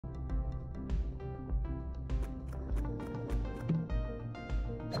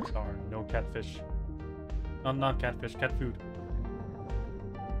Darn, no catfish. Not catfish, cat food.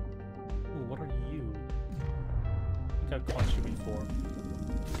 Ooh, what are you? I think I've caught you before.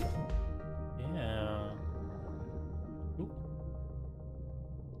 Yeah. Ooh.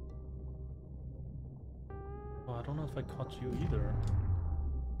 Oh, I don't know if I caught you either.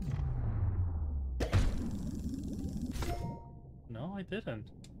 No, I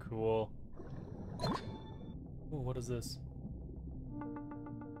didn't. Cool. Ooh, what is this?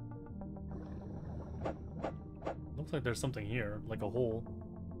 Looks like there's something here, like a hole.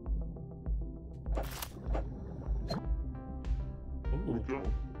 Ooh.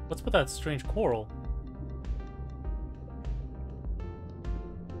 What's with that strange coral?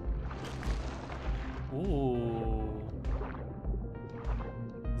 Ooh.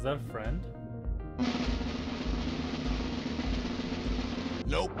 Is that a friend?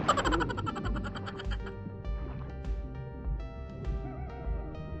 Nope.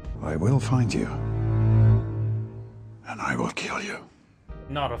 I will find you. And I will kill you.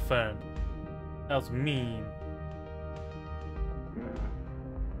 Not a friend. That was mean.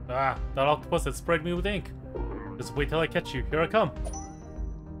 Ah, that octopus that sprayed me with ink. Just wait till I catch you. Here I come.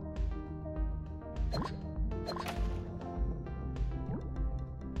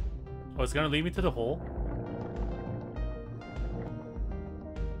 Oh, it's gonna lead me to the hole?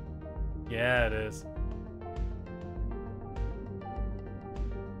 Yeah, it is.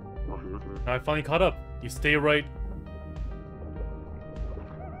 I finally caught up. You stay right.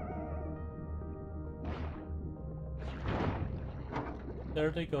 There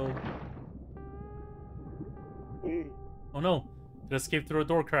they go. Oh no, it escaped through a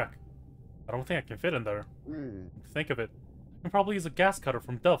door crack. I don't think I can fit in there. Think of it. I can probably use a gas cutter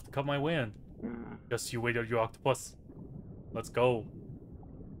from Delft to cut my way in. Just you wait, you octopus. Let's go.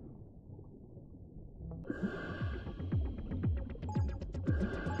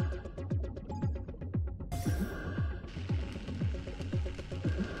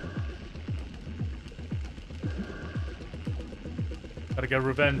 Gotta get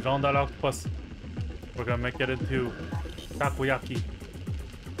revenge on that octopus. We're gonna make it into takoyaki.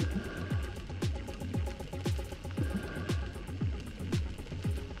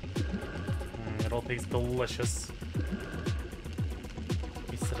 It all tastes delicious.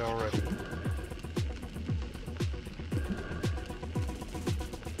 We said it already.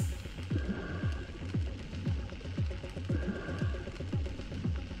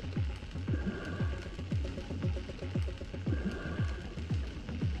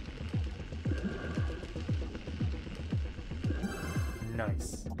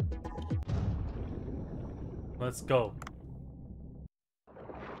 Nice. Let's go.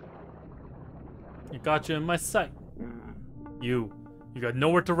 You got you in my sight. You got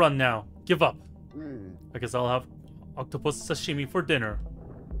nowhere to run now. Give up. I guess I'll have octopus sashimi for dinner.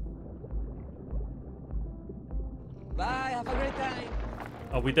 Bye, have a great time.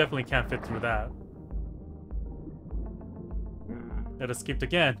 Oh, we definitely can't fit through that. It escaped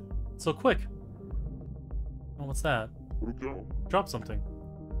again. So quick. Oh, what's that? Drop something.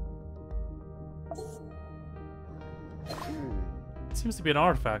 It seems to be an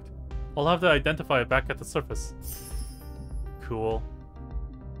artifact. I'll have to identify it back at the surface. Cool.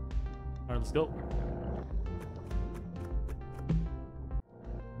 Alright, let's go.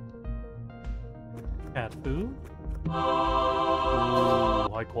 Cat food? Ooh,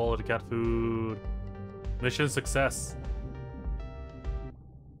 high quality cat food. Mission success.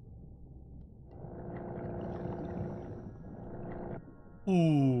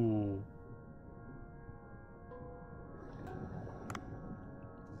 Ooh.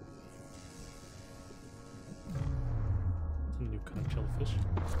 Some new kind of jellyfish.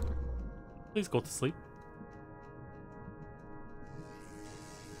 Please go to sleep.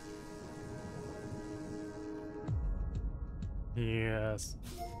 Yes.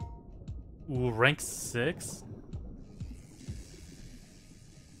 Ooh, rank 6?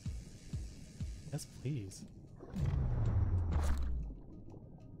 Yes, please.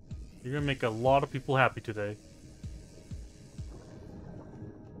 You're gonna make a lot of people happy today.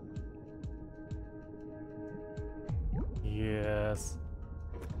 Yes.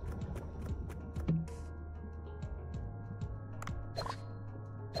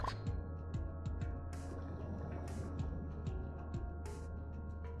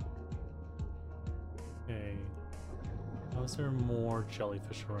 Okay. How is there more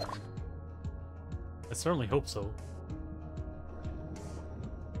jellyfish around? I certainly hope so.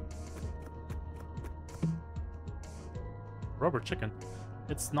 Rubber chicken.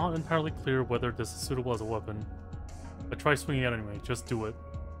 It's not entirely clear whether this is suitable as a weapon. But try swinging it anyway, just do it.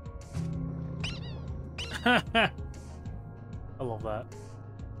 I love that.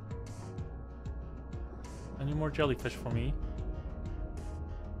 Any more jellyfish for me?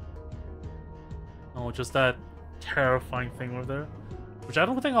 Oh, just that terrifying thing over there. Which I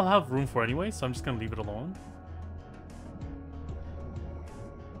don't think I'll have room for anyway, so I'm just gonna leave it alone.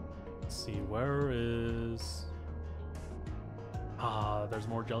 Let's see, where is... Ah, there's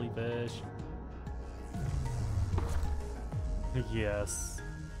more jellyfish. Yes.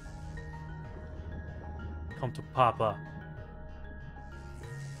 Come to Papa.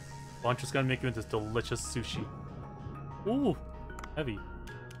 Bunch is gonna make you into delicious sushi. Ooh, heavy.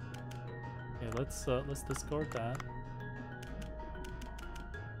 Okay, let's discard that.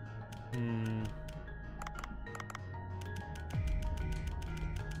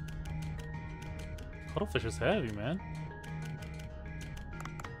 Cuttlefish is heavy, man.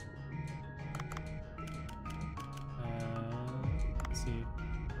 Let's see.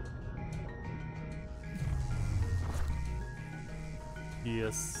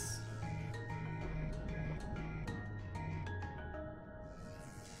 Yes.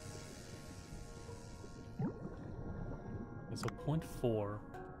 So 0.4.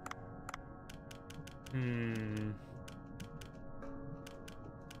 0.4.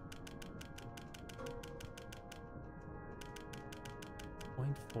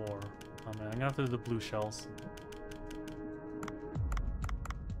 Oh man, I'm gonna have to do the blue shells.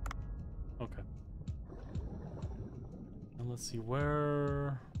 Okay. And let's see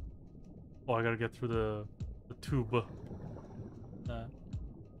where... Oh, I gotta get through the tube. That.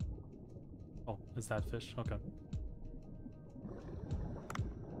 Oh, is that fish? Okay.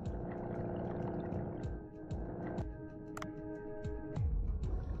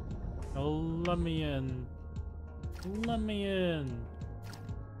 Oh, let me in. Let me in.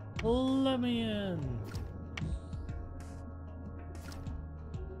 Let me in.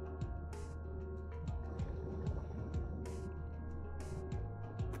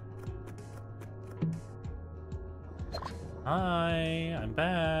 Hi, I'm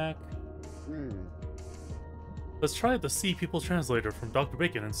back. Let's try the Sea People Translator from Dr.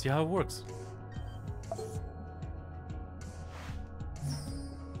 Bacon and see how it works.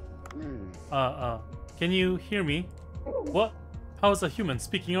 Can you hear me? What? How is a human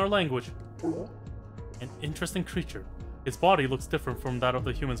speaking our language? An interesting creature. Its body looks different from that of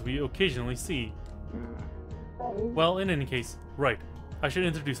the humans we occasionally see. Well, in any case, right. I should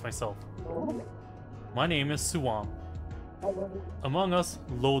introduce myself. My name is Suwam. Among us,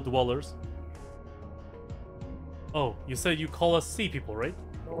 low dwellers. Oh, you said you call us sea people, right?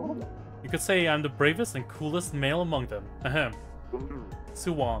 You could say I'm the bravest and coolest male among them. Ahem.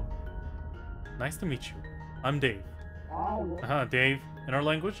 Suwam. Nice to meet you. I'm Dave. Dave. In our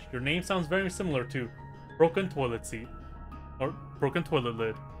language, your name sounds very similar to broken toilet seat. Or broken toilet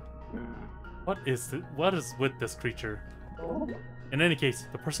lid. What is with this creature? In any case,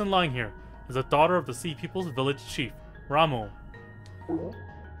 the person lying here is a daughter of the Sea People's village chief, Ramo.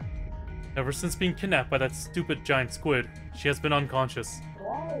 Ever since being kidnapped by that stupid giant squid, she has been unconscious.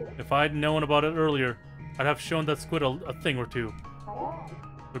 If I'd known about it earlier, I'd have shown that squid a thing or two.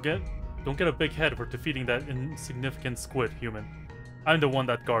 Don't get a big head for defeating that insignificant squid, human. I'm the one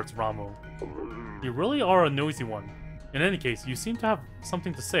that guards Ramo. You really are a noisy one. In any case, you seem to have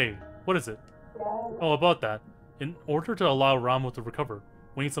something to say. What is it? Oh, about that. In order to allow Ramo to recover,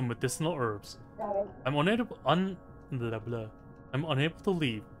 we need some medicinal herbs. I'm unable to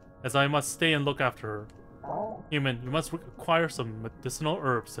leave, as I must stay and look after her. Human, you must acquire some medicinal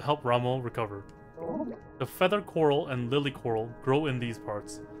herbs to help Ramo recover. The feather coral and lily coral grow in these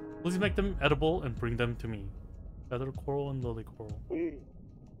parts. Please make them edible and bring them to me. Feather coral and lily coral.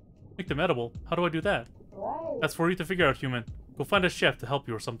 Make them edible? How do I do that? That's for you to figure out, human. Go find a chef to help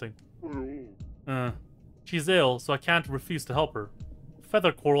you or something. She's ill, so I can't refuse to help her.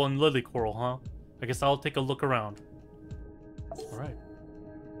 Feather coral and lily coral, huh? I guess I'll take a look around. Alright.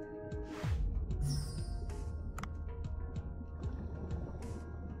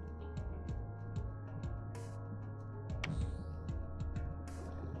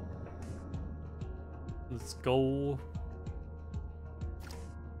 Let's go.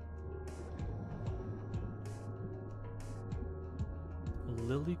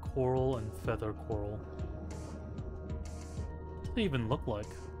 Lily coral and feather coral. What do they even look like?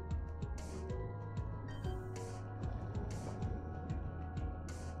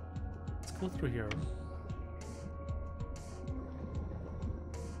 Let's go through here.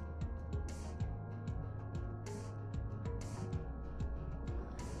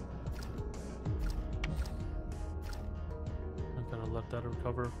 Let that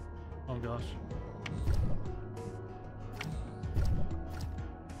recover. Oh gosh.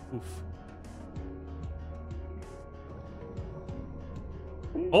 Oof.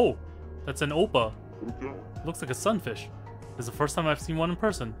 Oh! That's an Opa. Looks like a sunfish. This is the first time I've seen one in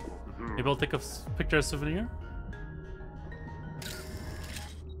person. Maybe I'll take a picture as a souvenir?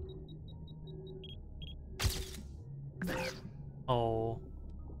 Oh.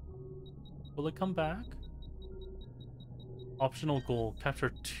 Will it come back? Optional goal.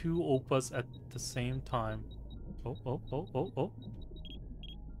 Capture 2 oppas at the same time. Oh, oh, oh, oh, oh.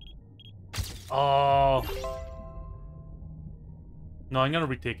 Oh. No, I'm gonna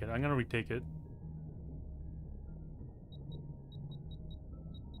retake it. I'm gonna retake it.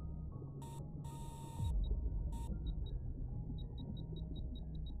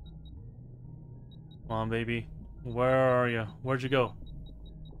 Come on, baby. Where are you? Where'd you go?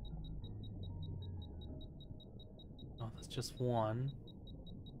 Oh, that's just one.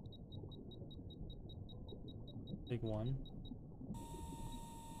 Big one.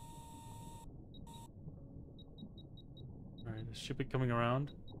 Alright, this should be coming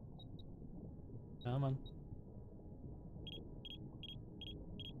around. Come on.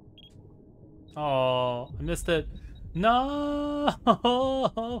 Oh, I missed it. No!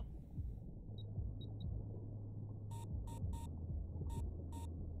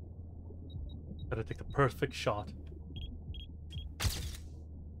 Gotta take the perfect shot.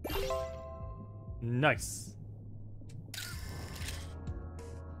 Nice.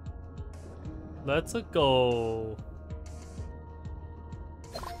 Let's go.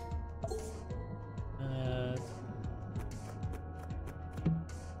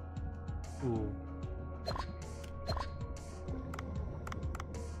 Ooh.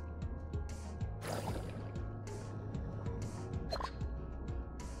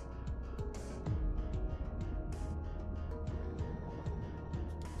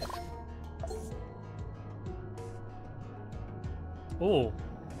 Oh,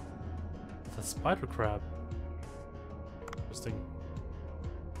 it's a spider crab. Interesting.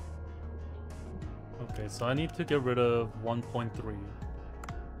 Okay, so I need to get rid of 1.3.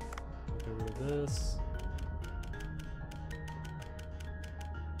 Get rid of this.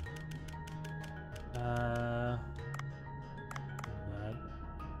 That.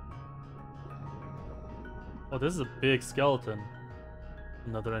 Oh, this is a big skeleton.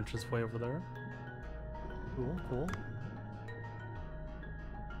 Another entranceway over there. Cool, cool.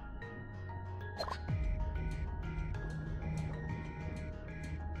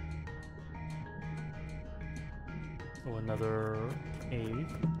 Oh, another cave.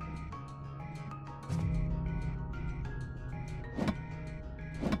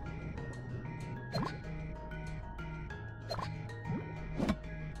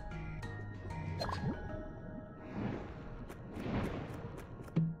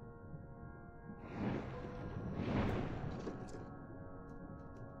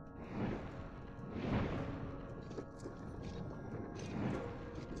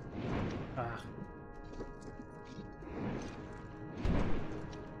 Ah.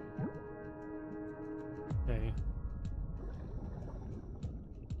 Okay.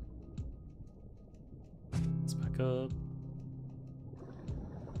 Let's back up.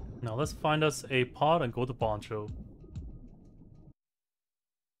 Now let's find us a pod and go to Boncho.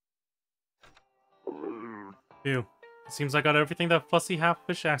 Phew. It seems I got everything that fussy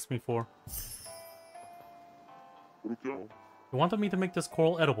half-fish asked me for. You wanted me to make this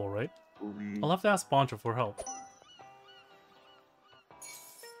coral edible, right? I'll have to ask Boncho for help.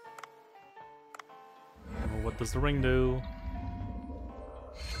 What does the ring do?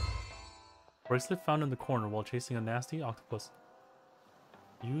 Bracelet found in the corner while chasing a nasty octopus.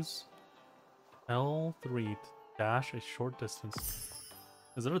 Use L3 to dash a short distance.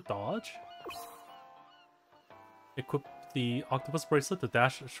 Is it a dodge? Equip the octopus bracelet to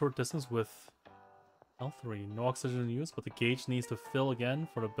dash a short distance with L3. No oxygen used, but the gauge needs to fill again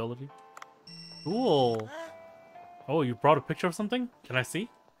for the ability. Cool. Oh, you brought a picture of something? Can I see?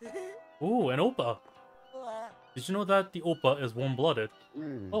 Ooh, an oppa. Did you know that the oppa is warm-blooded?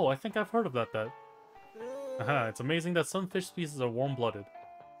 Oh, I think I've heard of that. Aha, it's amazing that some fish species are warm-blooded.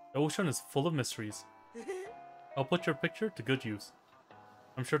 The ocean is full of mysteries. I'll put your picture to good use.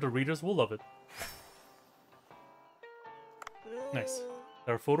 I'm sure the readers will love it. Nice.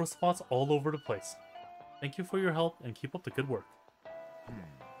 There are photo spots all over the place. Thank you for your help and keep up the good work. I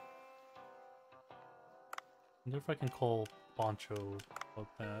wonder if I can call Boncho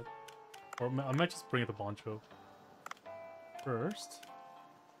about that. Or I might just bring it to Boncho. First,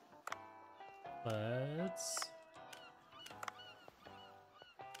 let's...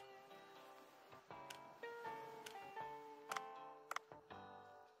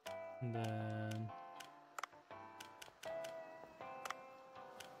 And then...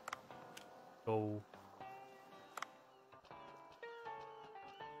 Go.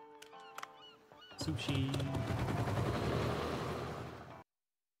 Sushi.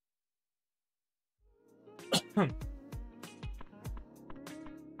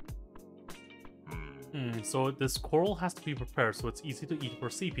 So this coral has to be prepared so it's easy to eat for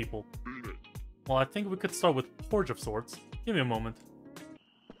sea people. Well, I think we could start with porridge of sorts. Give me a moment.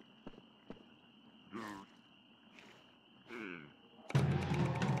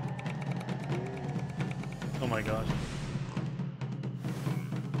 Oh my gosh.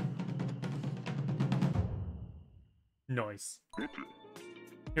 Nice.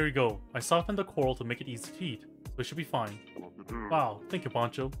 Here we go. I softened the coral to make it easy to eat, so it should be fine. Wow, thank you,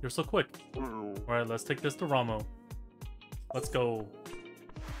 Pancho. You're so quick. Alright, let's take this to Ramo. Let's go.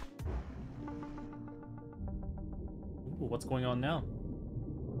 Ooh, what's going on now?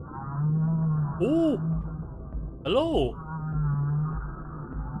 Oh! Hello!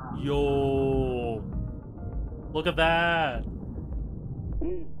 Yo! Look at that!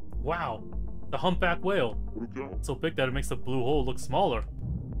 Wow! The humpback whale. It's so big that it makes the blue hole look smaller.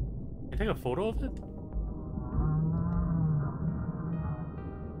 Can I take a photo of it?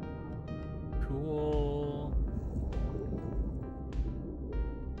 Cool.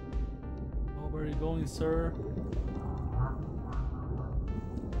 Oh, where are you going, sir?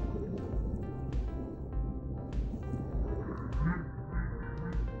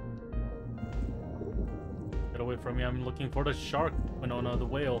 Get away from me, I'm looking for the shark. Oh, no, the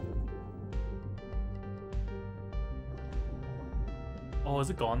whale. Oh, is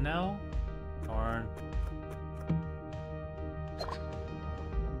it gone now? Darn.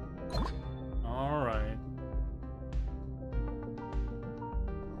 Alright.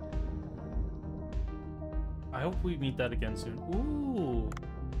 I hope we meet that again soon. Ooh!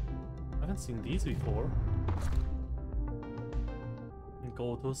 I haven't seen these before.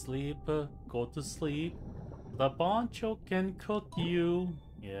 Go to sleep, go to sleep. The Pancho can cook you.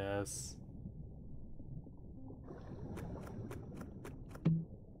 Yes.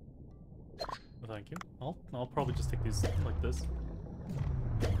 Thank you. I'll probably just take these like this.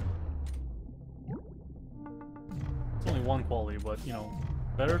 It's only one quality, but you know,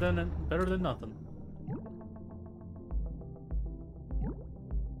 better than nothing.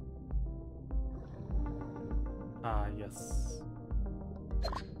 Ah, yes.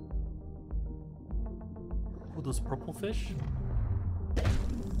 Oh, those purple fish?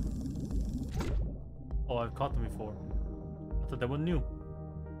 Oh, I've caught them before. I thought they were new.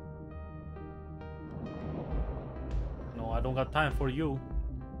 No, I don't got time for you.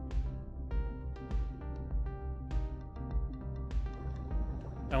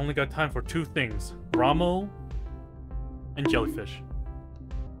 I only got time for two things. Ramo and jellyfish.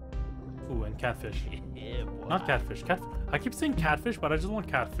 Ooh, and catfish. Yeah, Not catfish. I keep saying catfish, but I just want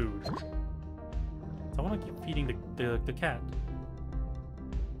cat food. So I want to keep feeding the cat.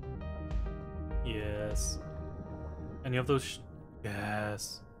 Yes. Any of those?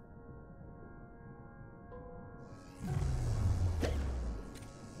 Yes.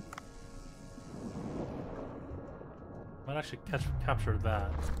 Might actually capture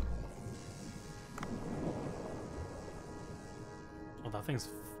that. Oh, that thing's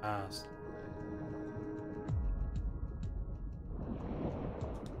fast.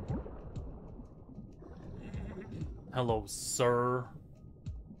 Hello, sir.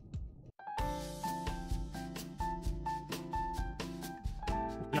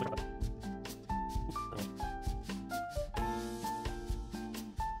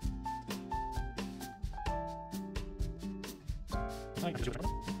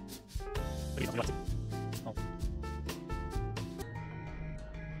 Oh.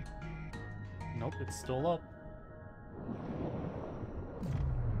 Nope, it's still up.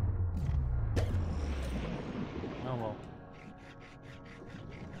 Oh well.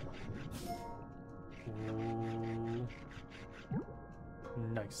 Ooh.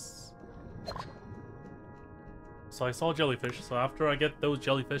 Nice. So I saw jellyfish, so after I get those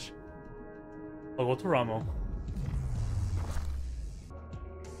jellyfish, I'll go to Ramo.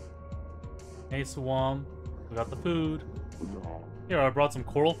 Hey Swam, we got the food. Here, I brought some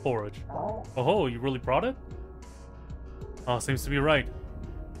coral porridge. Oh, you really brought it? Oh, seems to be right.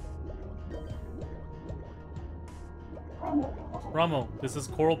 Ramo, this is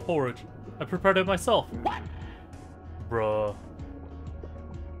coral porridge. I prepared it myself. What? Bruh.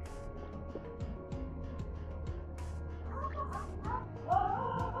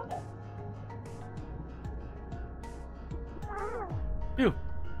 Phew,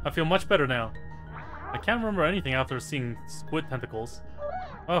 I feel much better now. I can't remember anything after seeing squid tentacles.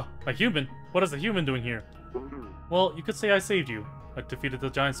 Oh, a human? What is a human doing here? Well, you could say I saved you. I defeated the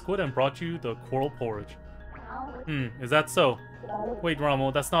giant squid and brought you the coral porridge. Is that so? Wait,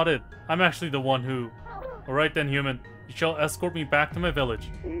 Ramo, that's not it. I'm actually the one who... Alright then, human. You shall escort me back to my village.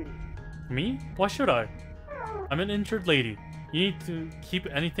 Me? Why should I? I'm an injured lady. You need to keep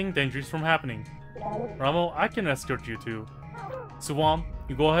anything dangerous from happening. Ramo, I can escort you too. Suwam,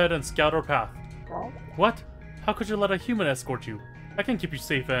 you go ahead and scout our path. What? How could you let a human escort you? I can keep you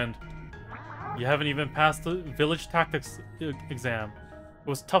safe and... You haven't even passed the village tactics exam. It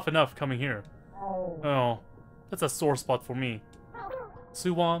was tough enough coming here. Oh, that's a sore spot for me.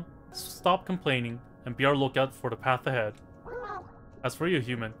 Suwam, stop complaining and be our lookout for the path ahead. As for you,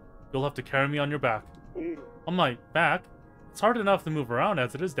 human, you'll have to carry me on your back. On my back? It's hard enough to move around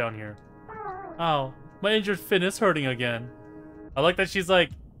as it is down here. Ow, my injured fin is hurting again. I like that she's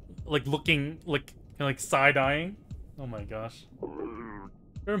like looking, like side-eyeing. Oh my gosh.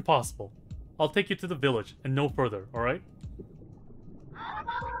 You're impossible. I'll take you to the village and no further, alright?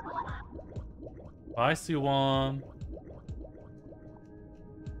 Bye, Suwam.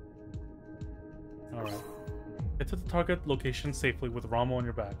 Alright. Get to the target location safely with Ramo on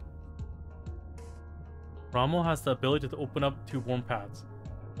your back. Ramo has the ability to open up 2 warm paths.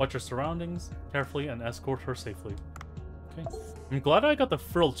 Watch your surroundings carefully and escort her safely. Okay. I'm glad I got the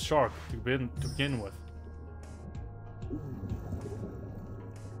frilled shark to begin with.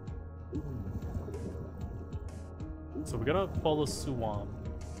 So we gotta follow Suwam.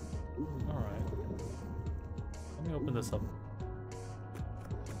 Alright. Let me open this up.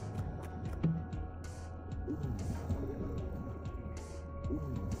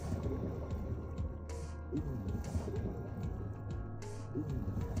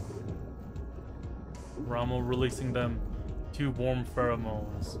 Ramo releasing them 2 warm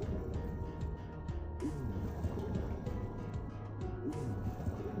pheromones.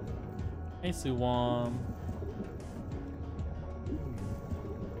 Hey, Suwam.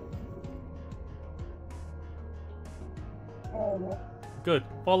 Good.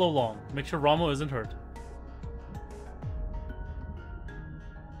 Follow along. Make sure Ramo isn't hurt.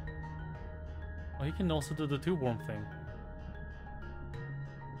 Oh, he can also do the 2 warm thing.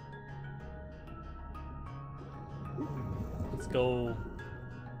 Let's go.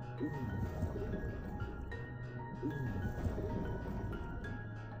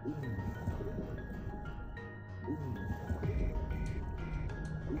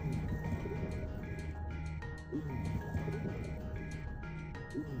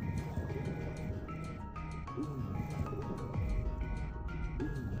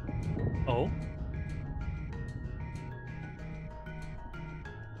 Oh?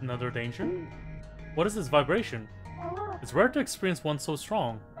 Another danger? What is this vibration? It's rare to experience one so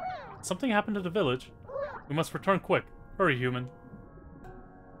strong. Something happened to the village. We must return quick. Hurry, human.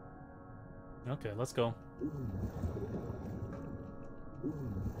 Okay, let's go.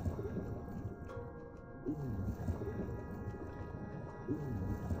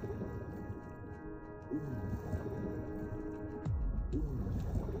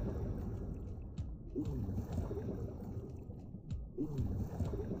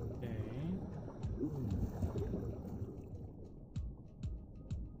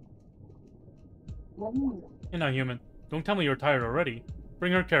 Hey now, human. Don't tell me you're tired already.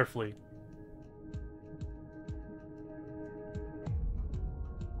 Bring her carefully.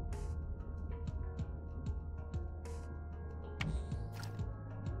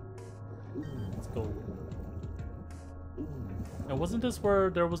 Let's go. Now, wasn't this where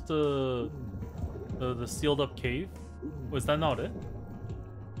there was the sealed up cave? Was that not it?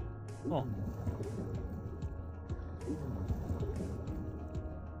 Oh.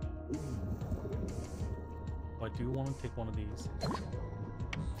 I do want to take one of these.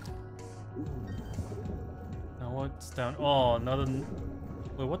 Now what's down? Oh, another...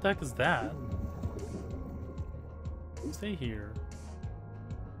 Wait, what the heck is that? Stay here.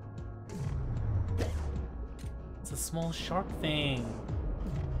 It's a small shark thing.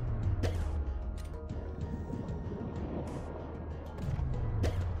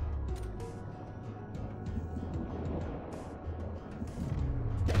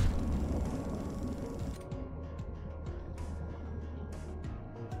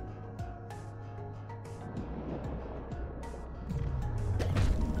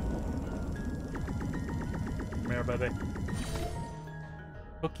 Baby.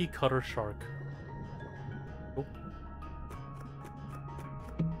 Cookie cutter shark. Oh.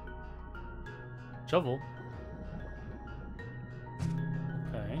 Shovel.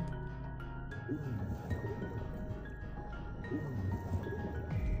 Okay.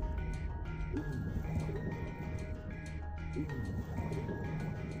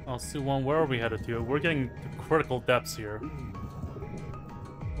 Oh, Suwon, where are we headed to? We're getting to critical depths here.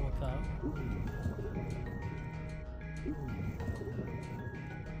 What that?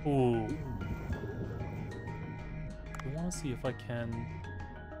 Ooh. I want to see if I can...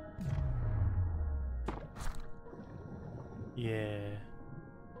 Yeah.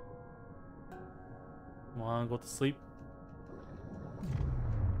 Come on, go to sleep.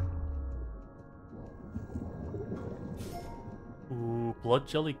 Ooh, blood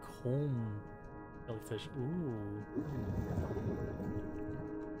jelly comb. Jellyfish. Ooh.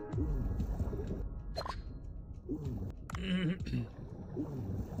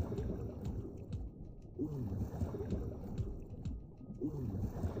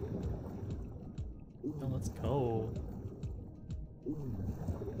 Oh, let's go.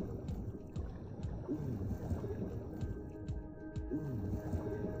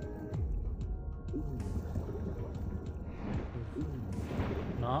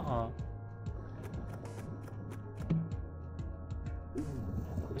 Nuh-uh.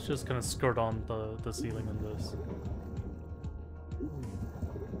 It's just gonna skirt on the ceiling in this.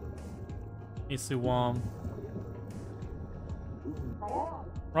 Hey, Suwam.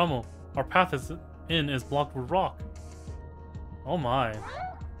 Ramo, our path is blocked with rock. Oh my.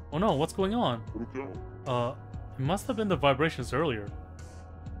 Oh no, what's going on? It must have been the vibrations earlier.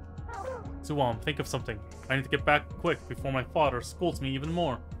 Suwam, think of something. I need to get back quick before my father scolds me even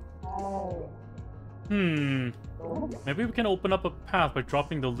more. Maybe we can open up a path by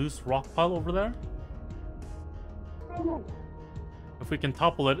dropping the loose rock pile over there? If we can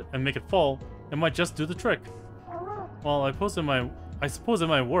topple it and make it fall, it might just do the trick. Well, I suppose it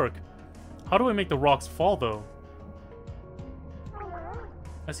might work. How do I make the rocks fall, though?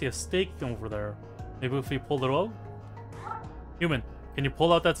 I see a stake over there. Maybe if we pull it out? Human, can you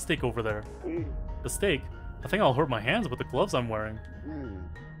pull out that stake over there? The stake? I think I'll hurt my hands with the gloves I'm wearing.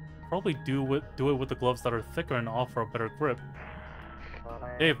 Probably do it with the gloves that are thicker and offer a better grip.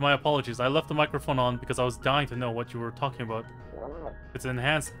 Dave, my apologies. I left the microphone on because I was dying to know what you were talking about. It's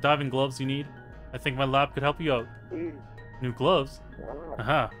enhanced diving gloves you need. I think my lab could help you out. New gloves?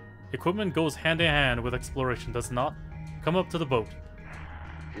 Aha. Equipment goes hand in hand with exploration, does it not? Come up to the boat.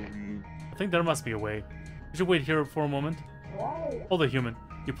 I think there must be a way. We should wait here for a moment. Hold it, human.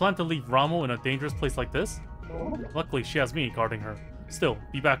 You plan to leave Ramo in a dangerous place like this? Luckily, she has me guarding her. Still,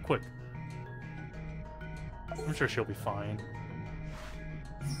 be back quick. I'm sure she'll be fine.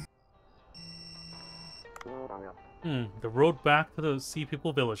 The road back to the Sea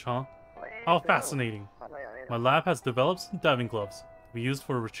People village, huh? How fascinating. My lab has developed some diving gloves to be used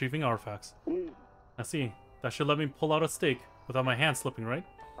for retrieving artifacts. I see. That should let me pull out a stake without my hand slipping, right?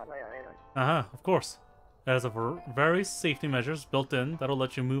 Of course. It has various safety measures built in that'll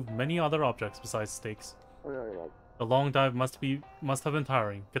let you move many other objects besides stakes. The long dive must have been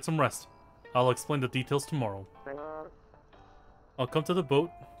tiring. Get some rest. I'll explain the details tomorrow. I'll come to the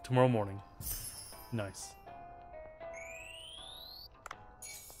boat tomorrow morning. Nice.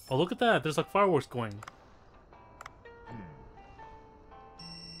 Oh, look at that. There's like fireworks going.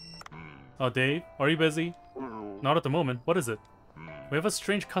 Oh, Dave, are you busy? Not at the moment. What is it? We have a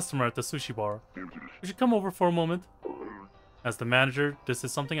strange customer at the sushi bar. We should come over for a moment. As the manager, this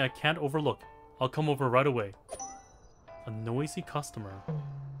is something I can't overlook. I'll come over right away. A noisy customer. Oh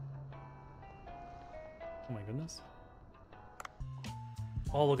my goodness.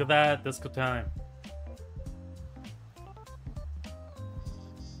 Oh, look at that. Disco time.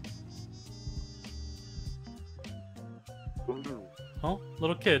 Oh,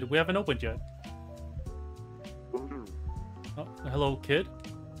 little kid, we haven't opened yet. Oh, hello, kid.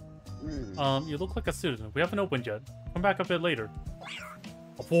 You look like a student. We haven't opened yet. Come back a bit later.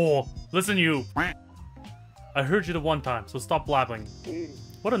 Oh, listen, you. I heard you the one time, so stop blabbing.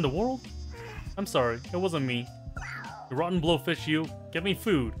 What in the world? I'm sorry, it wasn't me. You rotten blowfish, you. Get me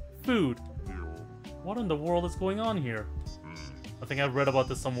food. Food. What in the world is going on here? I think I've read about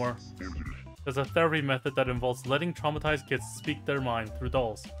this somewhere. There's a therapy method that involves letting traumatized kids speak their mind through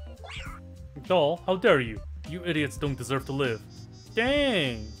dolls. Doll? How dare you? You idiots don't deserve to live.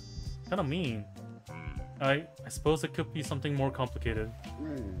 Dang! Kinda mean. I suppose it could be something more complicated.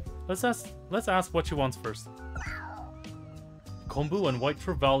 Let's ask what she wants first. Kombu and White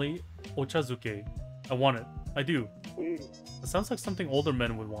Trevally Ochazuke. I want it. I do. It sounds like something older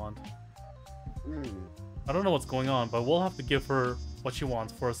men would want. I don't know what's going on, but we'll have to give her what she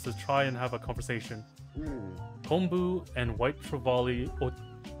wants for us to try and have a conversation. Kombu and White Trevally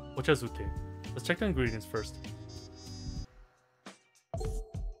Ochazuke. Let's check the ingredients first.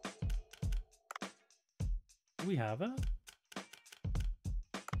 Do we have it?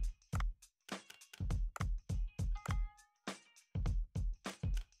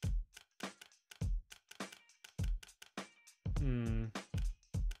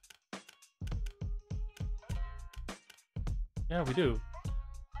 Yeah, we do.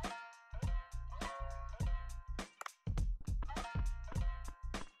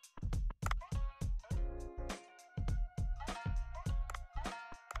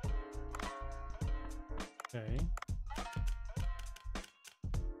 Okay.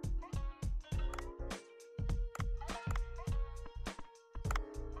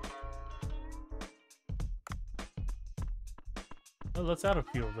 Well, let's add a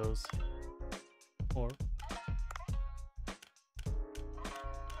few of those. Or...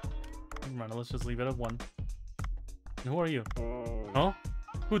 never mind, let's just leave it at 1. And who are you? Huh?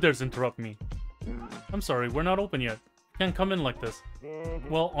 Who dares interrupt me? I'm sorry, we're not open yet. You can't come in like this.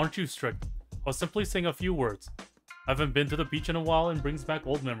 Well, aren't you strict? I was simply saying a few words. I haven't been to the beach in a while and brings back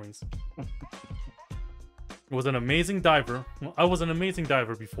old memories. It was an amazing diver. Well, I was an amazing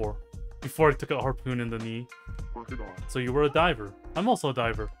diver before I took a harpoon in the knee. So you were a diver. I'm also a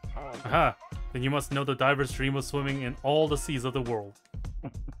diver. Aha! Then you must know the diver's dream of swimming in all the seas of the world.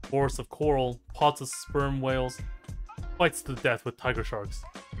 Forests of coral, pots of sperm whales, fights to the death with tiger sharks.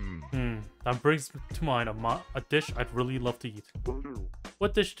 That brings to mind a dish I'd really love to eat.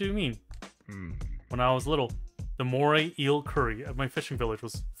 What dish do you mean? When I was little, the moray eel curry at my fishing village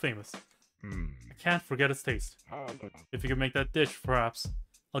was famous. I can't forget its taste. If you could make that dish, perhaps,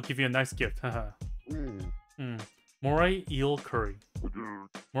 I'll give you a nice gift. Haha. Moray eel curry.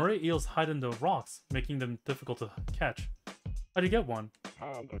 Moray eels hide in the rocks, making them difficult to catch. How do you get one?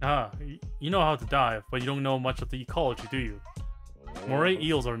 You know how to dive, but you don't know much of the ecology, do you? Moray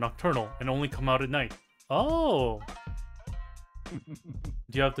eels are nocturnal and only come out at night. Oh!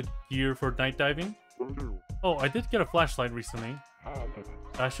 Do you have the gear for night diving? Oh, I did get a flashlight recently.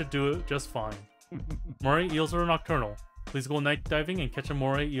 That should do it just fine. Moray eels are nocturnal. Please go night diving and catch a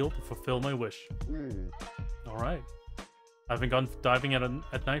moray eel to fulfill my wish. Alright. I haven't gone diving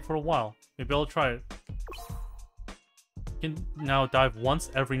at night for a while. Maybe I'll try it. You can now dive once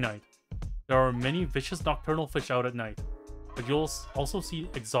every night. There are many vicious nocturnal fish out at night, but you'll also see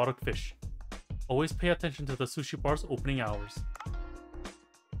exotic fish. Always pay attention to the sushi bar's opening hours.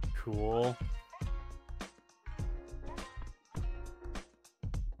 Cool.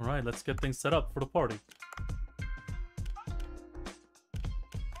 Alright, let's get things set up for the party.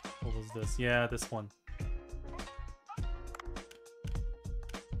 What was this? Yeah, this one.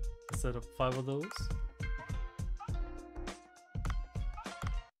 Set up 5 of those.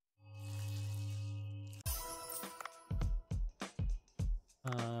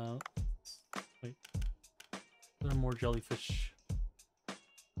 Wait. There are more jellyfish.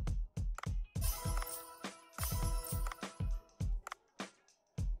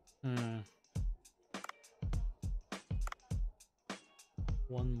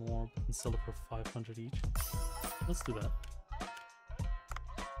 One more, but can sell it for 500 each. Let's do that.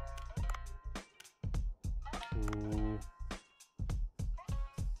 Ooh.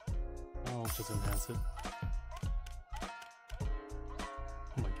 I'll just enhance it.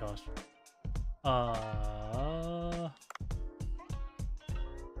 Oh my gosh.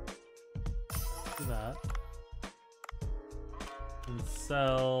 Do that. And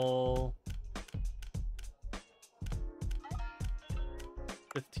sell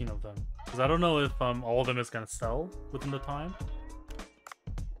 15 of them. Because I don't know if all of them is gonna sell within the time.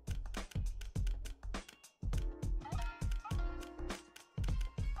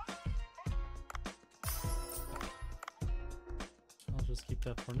 I'll just keep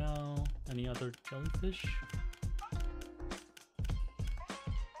that for now. Any other jellyfish?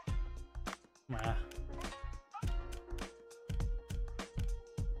 Nah.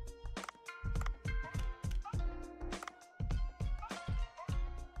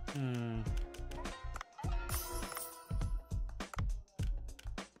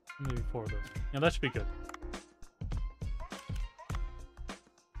 Maybe 4 of those. Yeah, that should be good.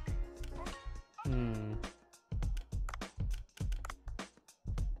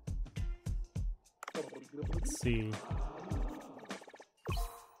 Let's see.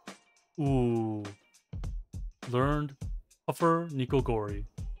 Ooh. Learned Puffer Nikogori.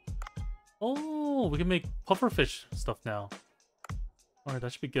 Oh, we can make pufferfish stuff now. Alright,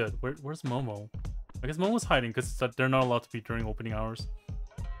 that should be good. Where's Momo? I guess Momo's hiding because they're not allowed to be during opening hours.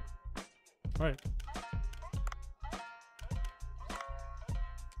 Alright.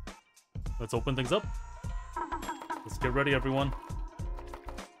 Let's open things up. Let's get ready, everyone.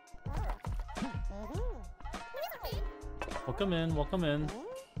 Welcome in, welcome in.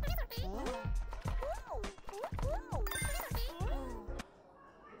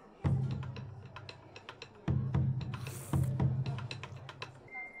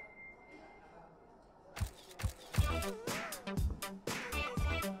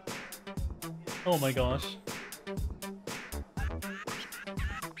 Oh my gosh.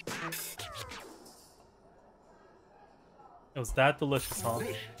 It was that delicious, huh?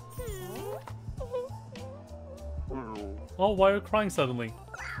 Oh, why are you crying suddenly?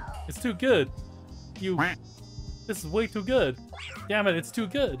 It's too good. You... This is way too good. Damn it, it's too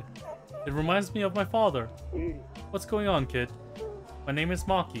good. It reminds me of my father. What's going on, kid? My name is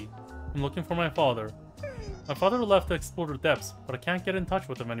Maki. I'm looking for my father. My father left to explore the depths, but I can't get in touch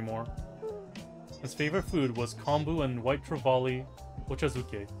with him anymore. His favorite food was kombu and white trevally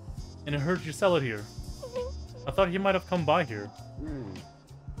ochazuke, and I heard you sell it here. I thought he might have come by here.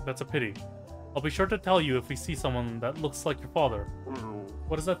 That's a pity. I'll be sure to tell you if we see someone that looks like your father.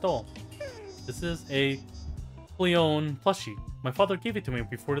 What is that doll? This is a Cleone plushie. My father gave it to me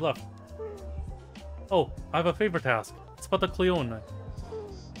before he left. Oh, I have a favor to ask. It's about the Cleone.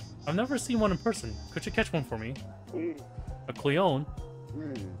 I've never seen one in person. Could you catch one for me? A Cleone?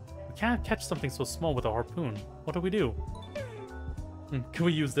 We can't catch something so small with a harpoon. What do we do? Can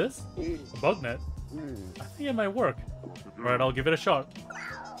we use this? A bug net? I think it might work. Alright, I'll give it a shot.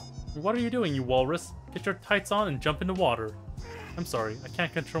 What are you doing, you walrus? Get your tights on and jump in the water. I'm sorry, I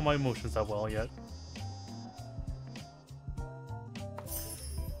can't control my emotions that well yet.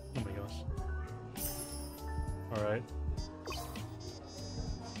 Oh my gosh. Alright.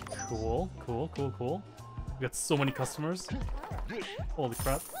 Cool, cool, cool, cool. We got so many customers. Holy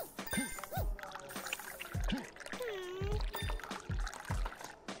crap.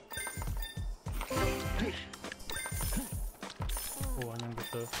 Oh, I'm gonna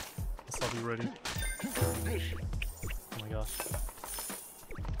get the wasabi ready. Oh my gosh.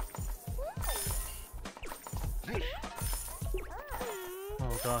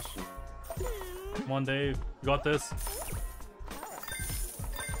 Oh gosh. Come on, Dave. You got this.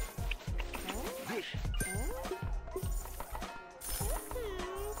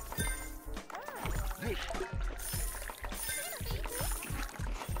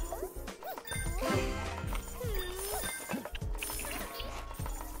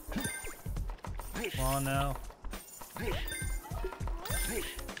 Come on now. The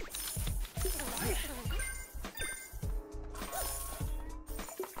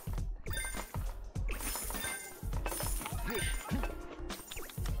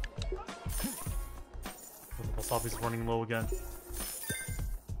wasabi's running low again.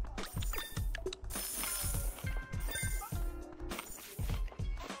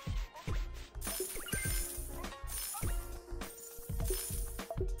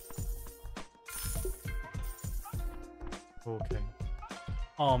 Okay.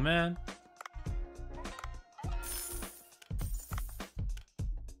 Oh man.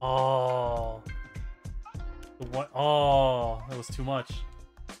 Oh. The what? Oh, that was too much.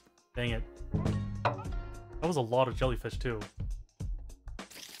 Dang it. That was a lot of jellyfish too.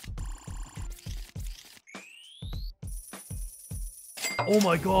 Oh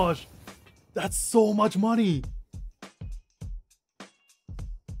my gosh. That's so much money.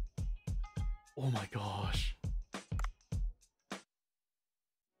 Oh my gosh.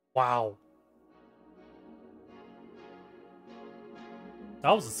 Wow.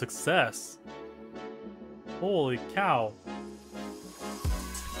 That was a success. Holy cow.